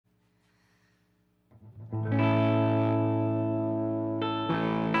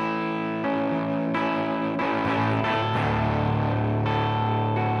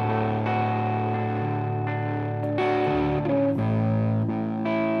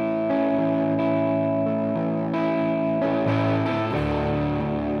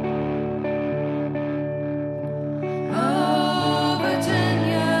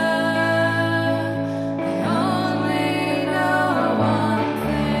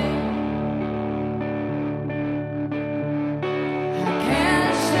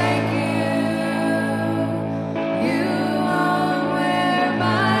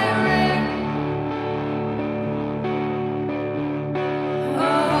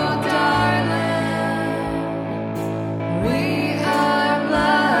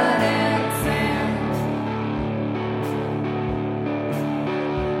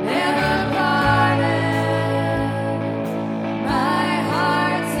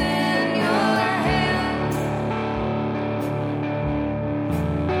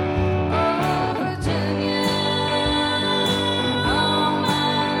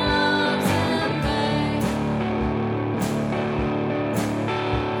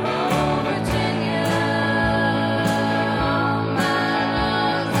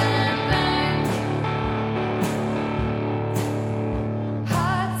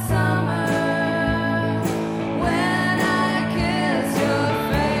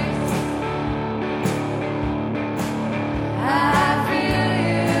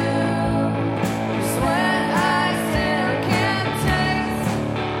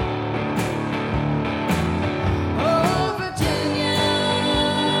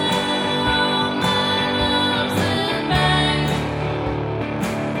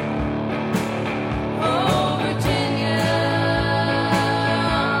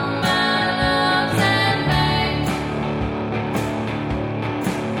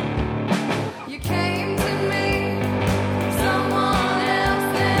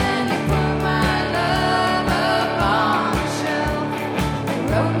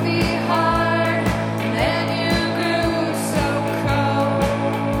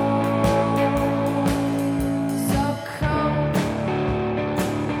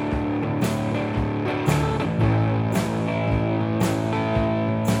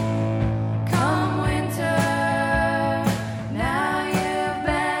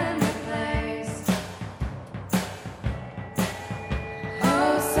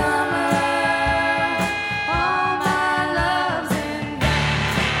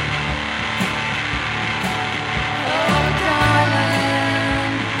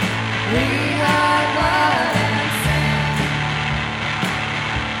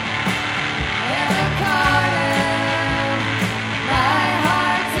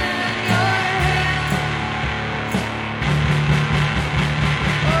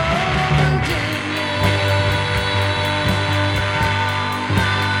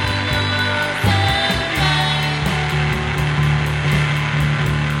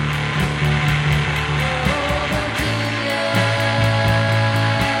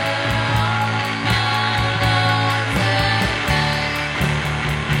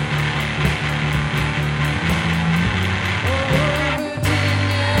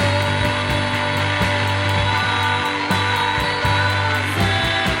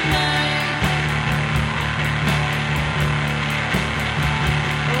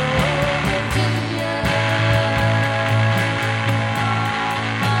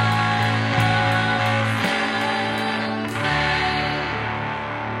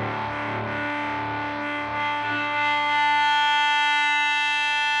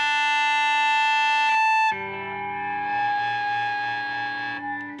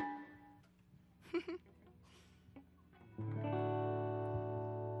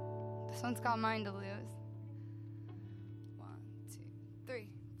This one's called Mine to Lose. 1, 2, 3,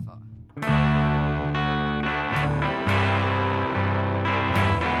 4.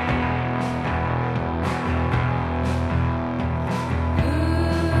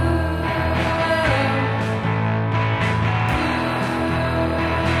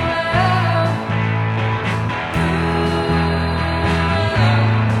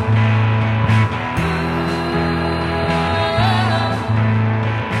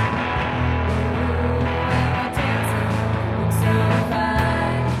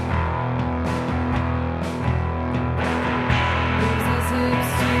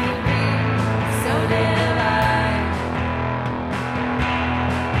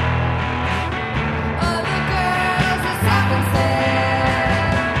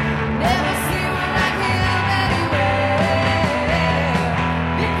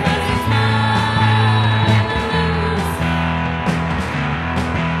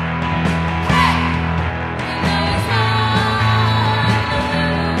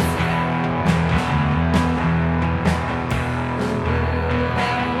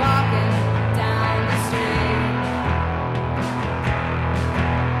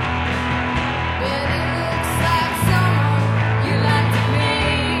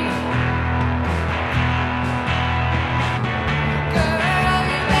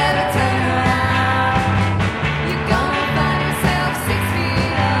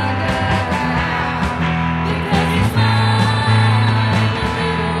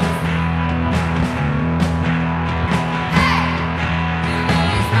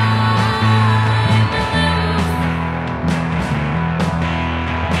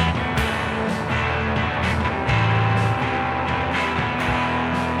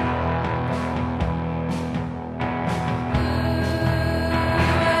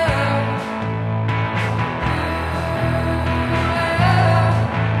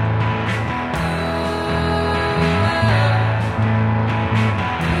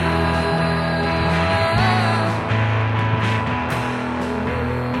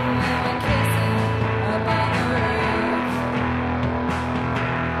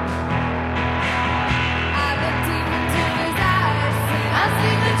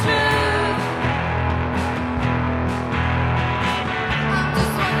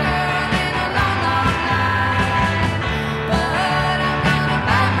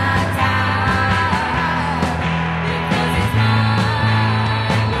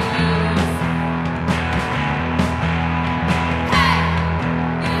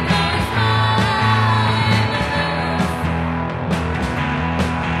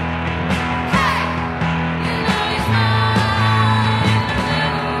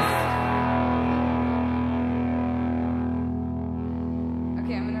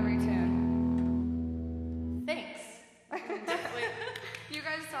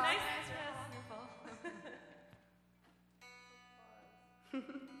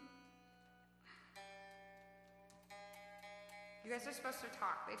 You guys are supposed to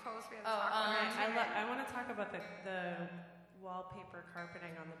talk. They told us we had to talk. I want to talk about the wallpaper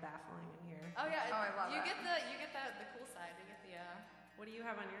carpeting on the baffling in here. Oh yeah. I love you it. You get the cool side. You get the. What do you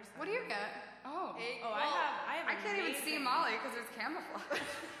have on your side? What do you get? Oh. I I can't even see Molly because it's camouflage.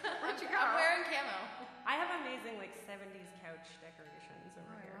 Where'd you go? I'm wearing camo. I have amazing 70s couch decorations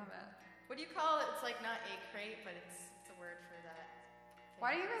over here. I love it. What do you call it? It's like not a crate, but it's a word for that.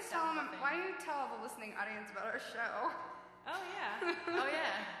 Why do you guys tell them? Why do you tell the listening audience about our show? Oh yeah. Oh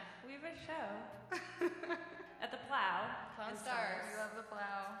yeah. We have a show at the Plow. Pawn Stars. We love the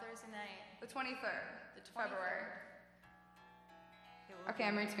Plow. Thursday night. The 23rd. The 23rd. February. Okay,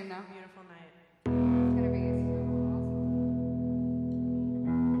 I'm retuned now. Beautiful night. It's gonna be so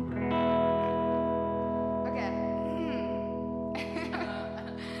awesome. Okay.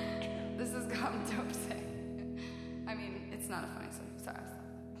 This has gotten dope sick. I mean, it's not a funny song. Sorry.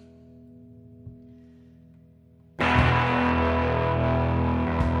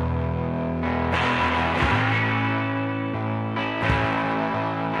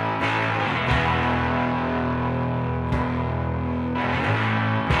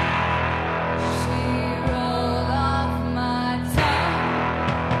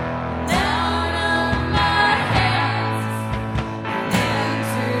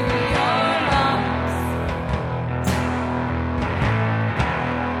 Into your arms.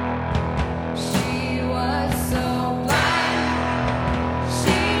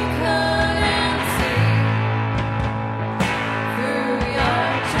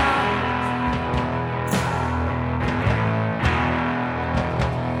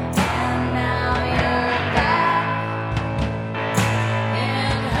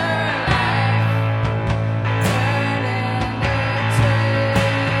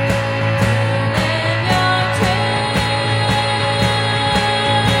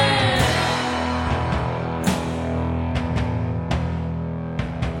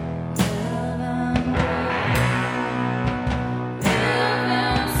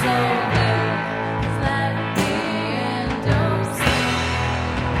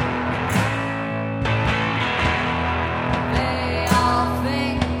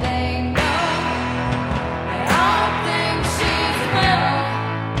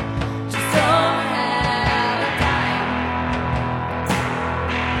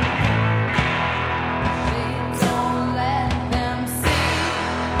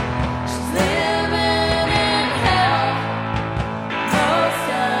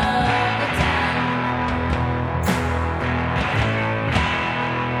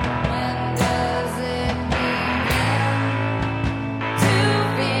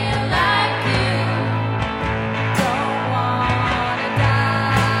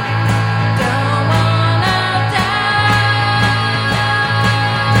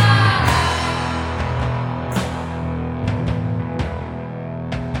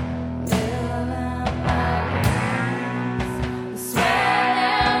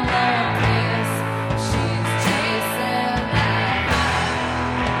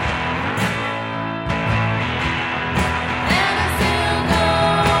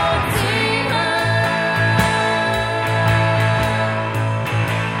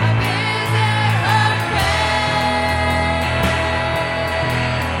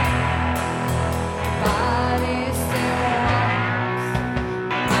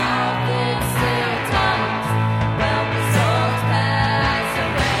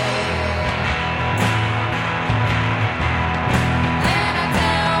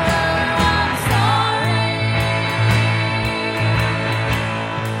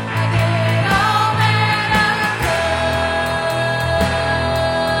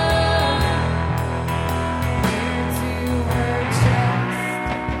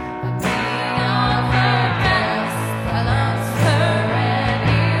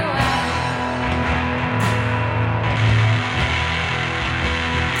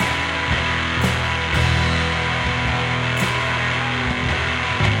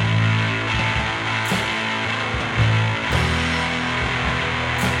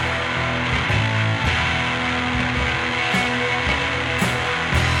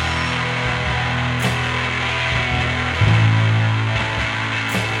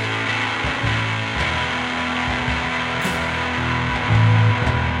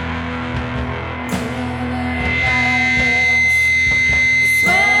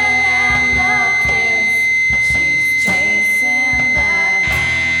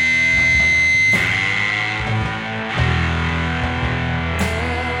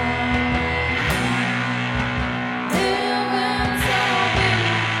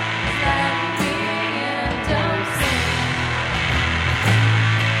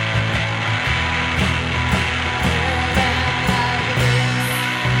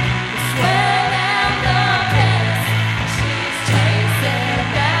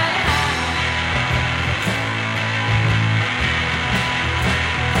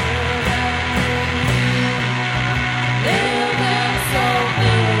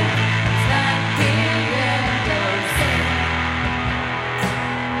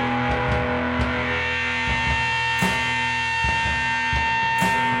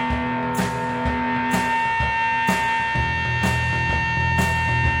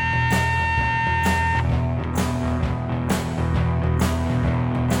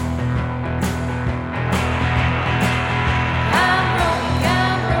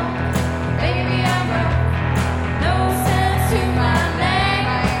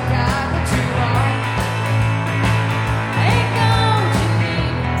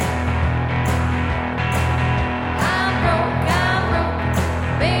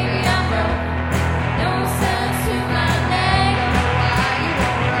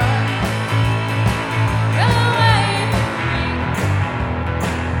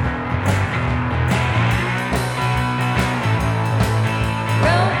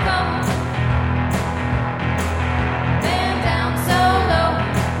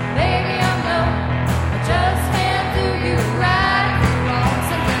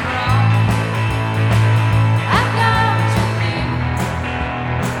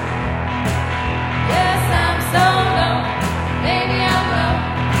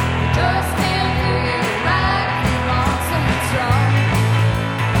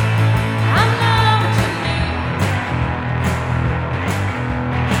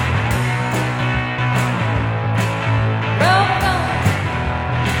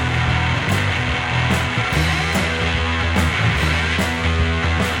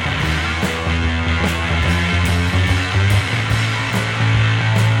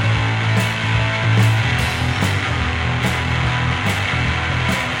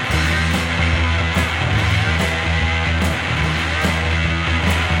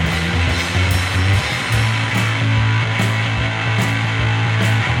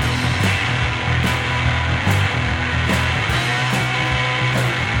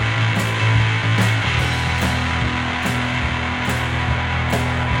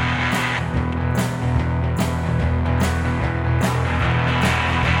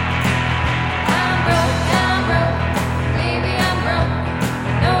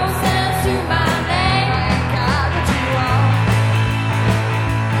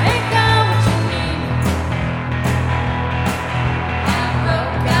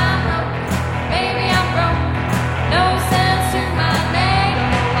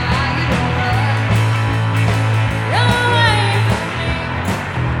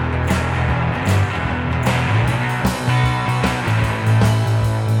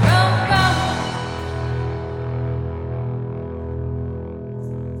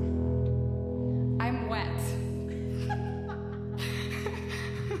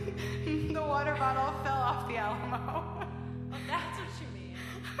 water bottle fell off the Alamo. Oh, that's what you mean.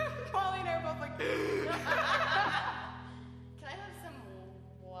 Molly and I are both like, Can I have some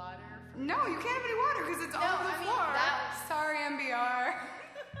water? no, you can't have any water because it's all No, on the I mean floor. that- Sorry, MBR.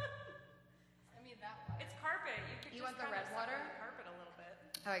 I mean that water. It's carpet. You Just want the kind of red suck water? on the carpet a little bit.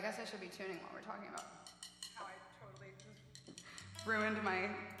 Oh, I guess I should be tuning while we're talking about. How I totally just. Ruined my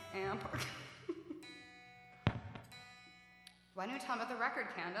amp. Why don't you tell them about the record,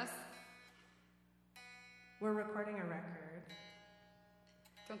 Candace? We're recording a record.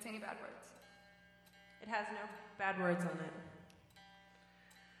 Don't say any bad words. It has no bad words on it.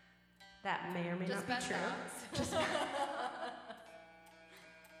 That may or may Just not be true. Just Oh,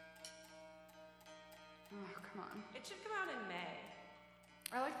 come on. It should come out in May.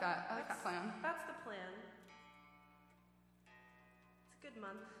 I like that. I like that plan. That's the plan. It's a good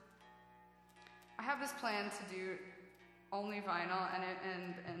month. I have this plan to do only vinyl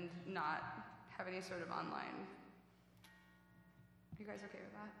and not have any sort of online. Are you guys okay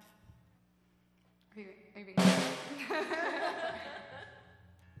with that? Are you being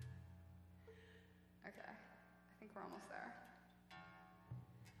Okay. I think we're almost there.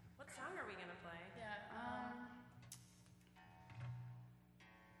 What song are we gonna play? yeah.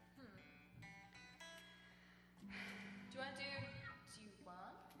 Do you want to do? Do you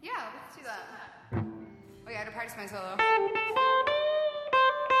want? Yeah, let's do that. Oh yeah, I had to practice my solo.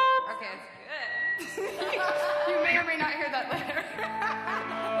 Okay. Good. You may or may not hear that later.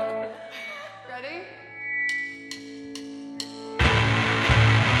 Ready?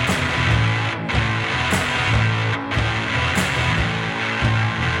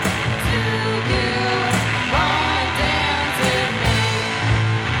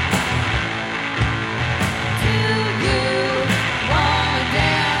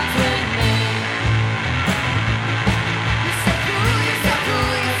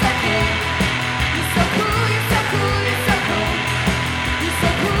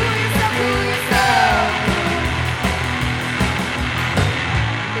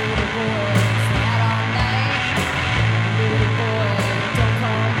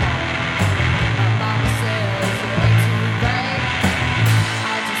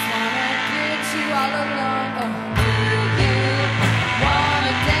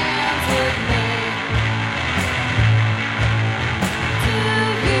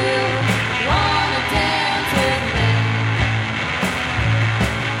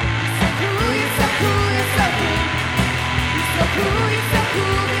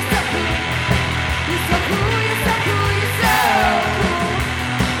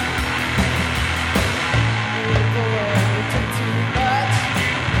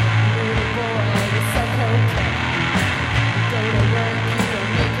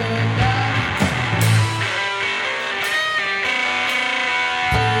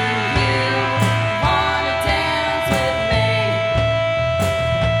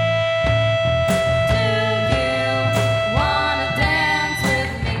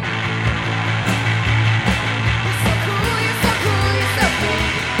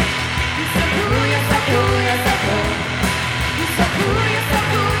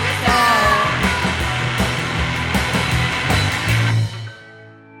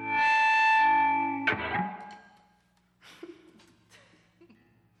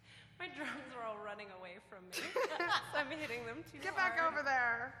 My drums are all running away from me. I'm hitting them too Get hard. back over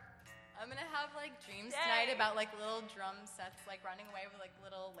there. I'm gonna have like dreams Yay. tonight about like little drum sets like running away with like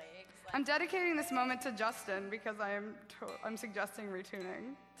little legs. Like, I'm dedicating this moment to Justin because I'm suggesting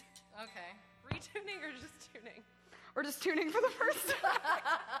retuning. okay. Retuning or just tuning? Or just tuning for the first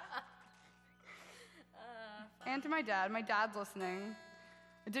time. And to my dad. My dad's listening.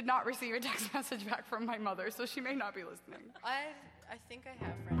 I did not receive a text message back from my mother, so she may not be listening. I think I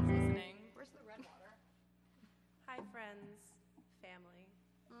have friends listening. Where's the red water? Hi, friends, family,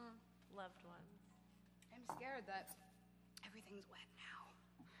 loved ones. I'm scared that everything's wet now.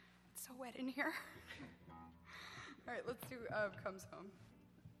 It's so wet in here. All right, let's do Comes Home.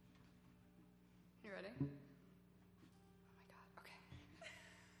 You ready? Oh my God, okay.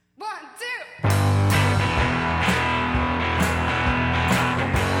 1, 2.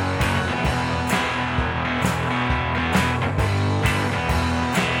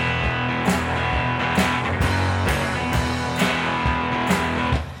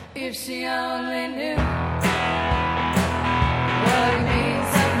 If she only knew what it means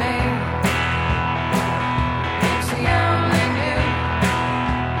to me. If she only knew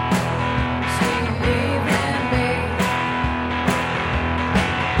she'd leave it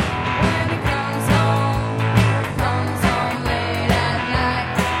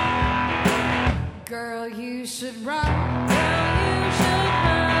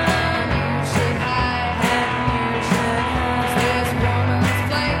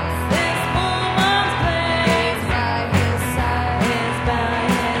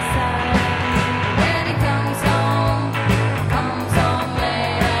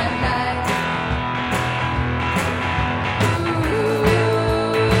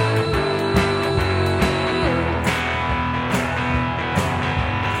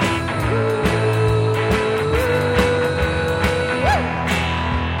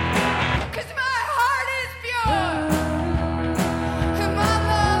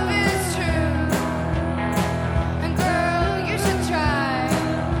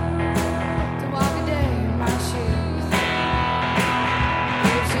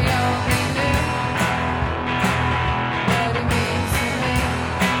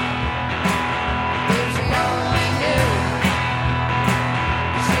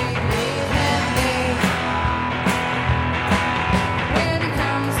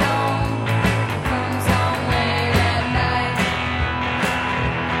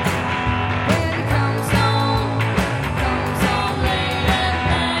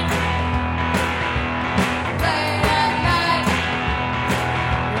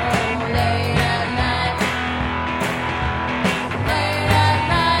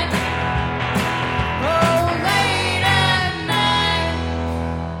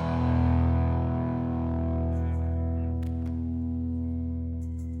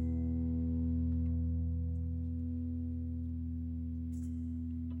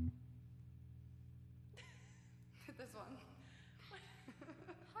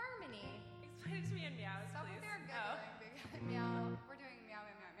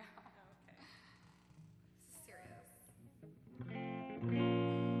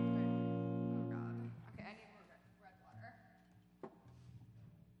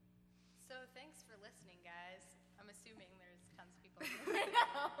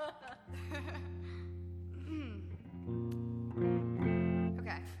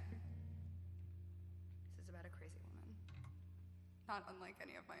unlike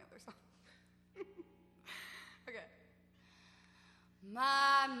any of my other songs. Okay.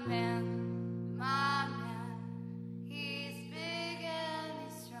 My man, he's big and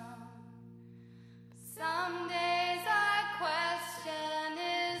he's strong. But some days I question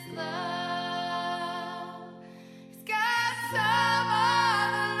his love. He's got some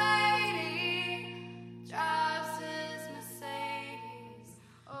other lady, drives his Mercedes.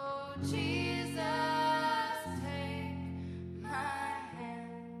 Oh, Jesus, take my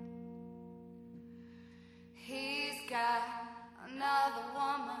hand. He's got another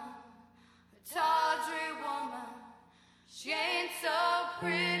woman, a tawdry woman. She ain't so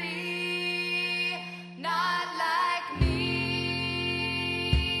pretty, not like me.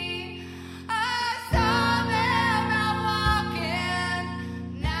 I saw them out walking,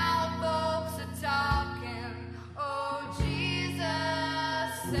 now folks are talking. Oh, Jesus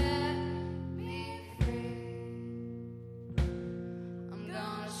set me free. I'm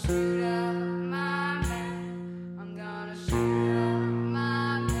gonna shoot up my man. I'm gonna shoot up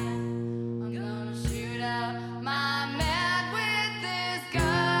my man. I'm gonna shoot up my man with this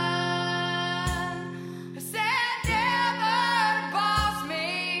gun. Who said never to boss me,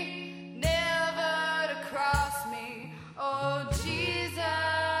 never to cross me. Oh,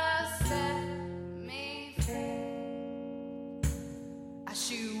 Jesus set me free. I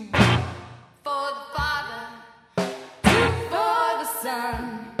shoot one for the Father, two for the Son.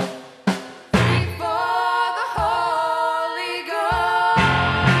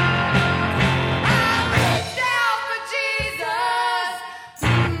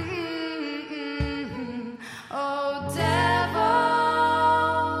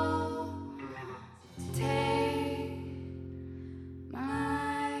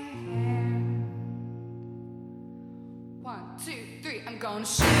 I'm gonna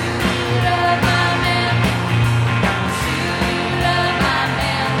shoot up my man. Shoot up my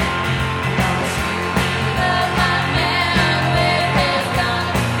man. Shoot up my man with his gun.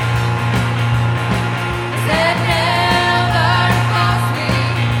 Said never to cross me,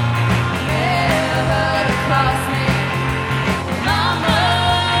 never to cross me. Mama,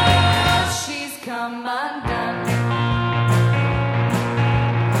 she's come undone.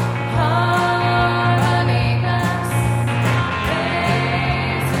 Honey glass.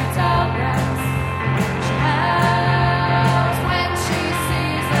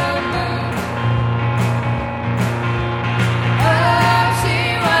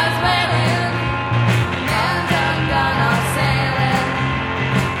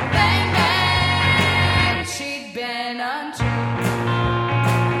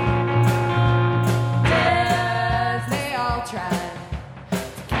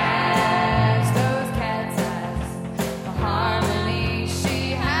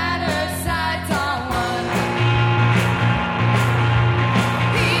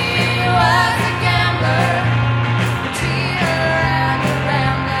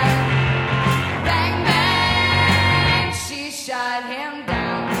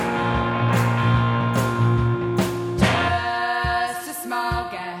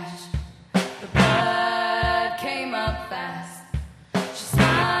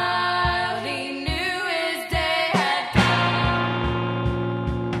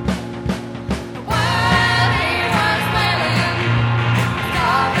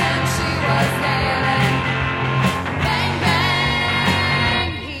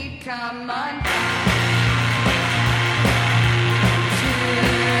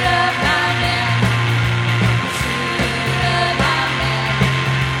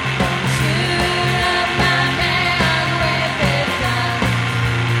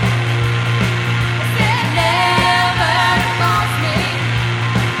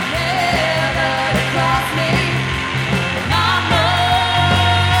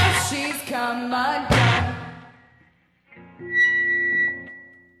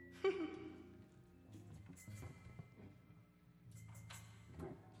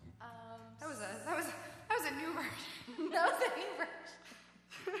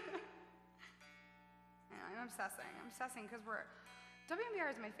 I'm obsessing because WNBR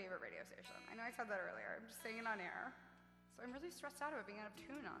is my favorite radio station. I know I said that earlier. I'm just saying it on air. So I'm really stressed out about being out of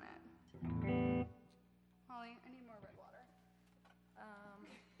tune on it. Holly, I need more red water. I'm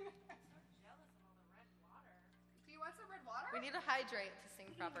so jealous of all the red water. Do you want some red water? We need to hydrate to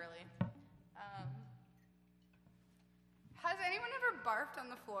sing properly. Has anyone ever barfed on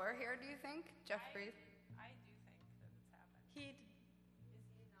the floor here, do you think? Jeffrey? I do think that it's happened. He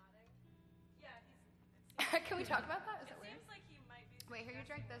Is he nodding? Yeah, he's... Can we talk about that? Is It that weird? seems like he might be... Wait, here, you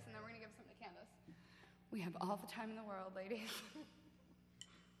drink this, and then we're going to give some to Candace. We have all the time in the world, ladies.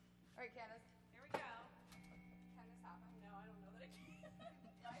 All right, Candace. Here we go. Can this happen? No, I don't know that I can.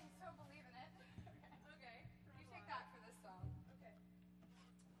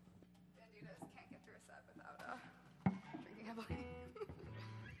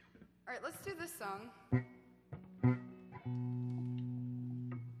 All right, let's do this song.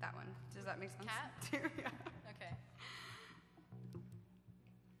 That one. Does that make sense? Cat? Yeah. Okay.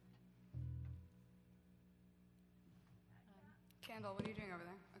 Candle, what are you doing over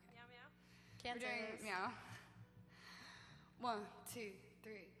there? Okay. Meow meow. We're doing Kansas. meow. 1, 2,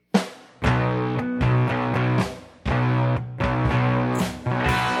 3.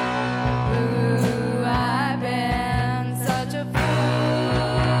 Ooh, I've been such a fool.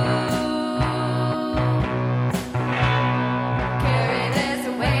 Carry this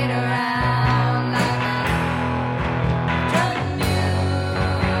weight around like a drunken mule.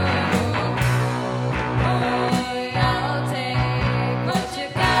 Boy, I'll take what you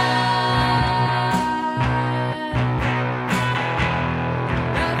got.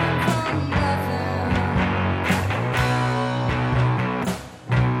 Nothing from nothing.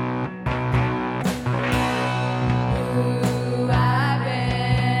 Ooh, I've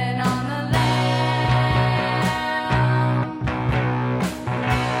been on the lam.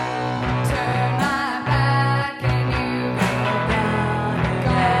 Turn my back and you go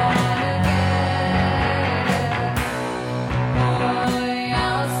down again. Boy,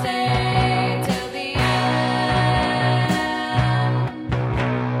 I'll stay till the end.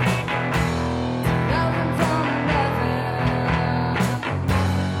 Nothing from nothing.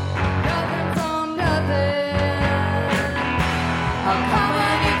 Nothing from nothing. I'll come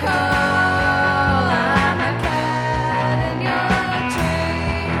when you call. I'm a cat in your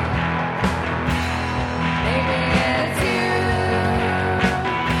tree. Maybe it's you.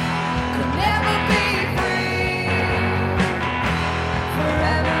 Could never be free.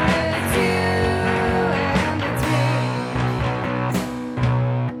 Forever it's you and it's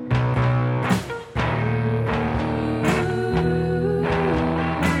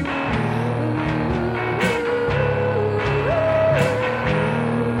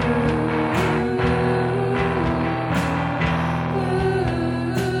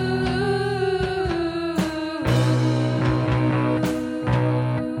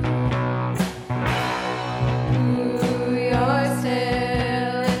Ooh, you're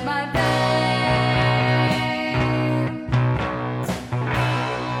still in my veins,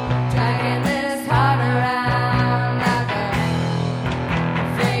 dragging this heart around like a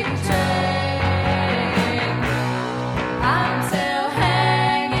freight train. I'm still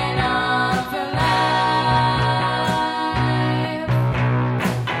hanging on for life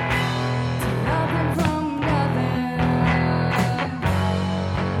to nothing from nothing.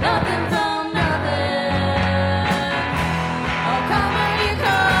 Nothing from nothing. I'll come when you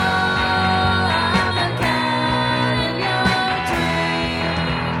call. I'm a cat in your dream.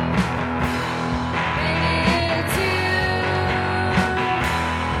 Maybe it's you.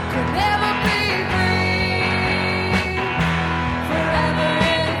 Could never be free. Forever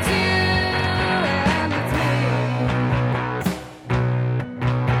it's you and it's me.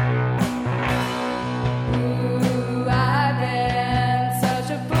 Ooh, I've been such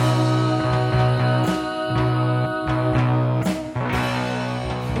a fool.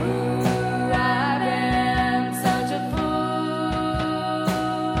 Ooh, I've been such a fool.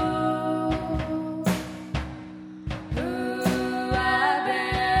 Ooh, I've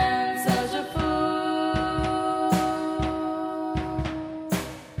been such a fool.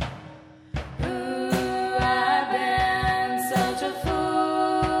 Ooh, I've been such a fool.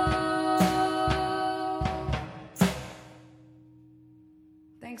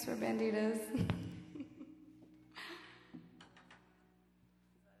 Thanks for banditas.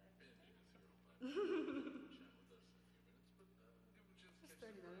 Just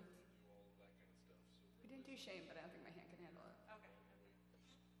 30 minutes. We didn't do shame, but I don't think my hand can handle it. Is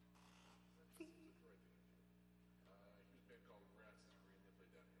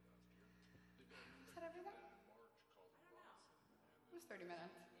that everything? It was 30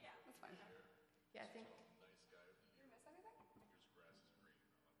 minutes. Yeah. That's fine. Yeah, I think. Did we miss anything?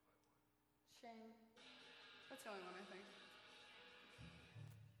 Shame. That's the only one, I think.